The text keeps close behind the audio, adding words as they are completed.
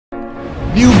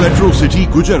New Metro City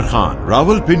Gujar Khan,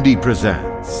 Rawalpindi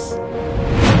presents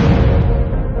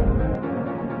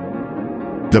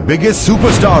the biggest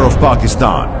superstar of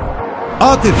Pakistan,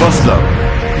 Atif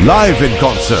Aslam, live in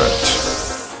concert.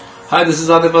 Hi, this is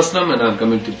Atif Aslam and I'm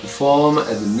coming to perform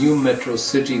at the New Metro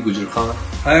City Gujar Khan.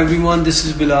 Hi everyone, this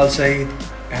is Bilal, Saeed,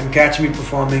 and catch me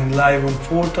performing live on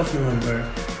 4th of November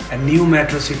at New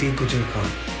Metro City Gujar Khan.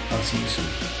 I'll see you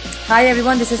soon. Hi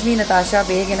everyone, this is me Natasha,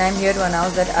 baig, and I'm here to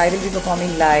announce that I will be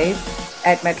performing live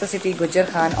at Metro City Gujar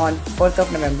Khan on 4th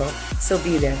of November. So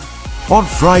be there. On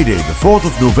Friday, the 4th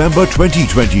of November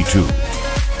 2022.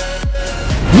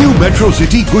 New Metro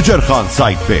City Gujar Khan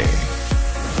site पे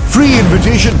free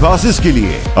invitation passes के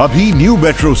लिए अभी New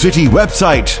Metro City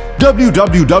website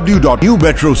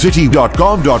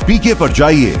www.newmetrocity.com.pk पर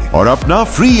जाइए और अपना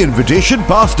free invitation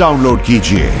pass download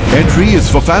कीजिए. Entry is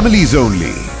for families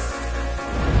only.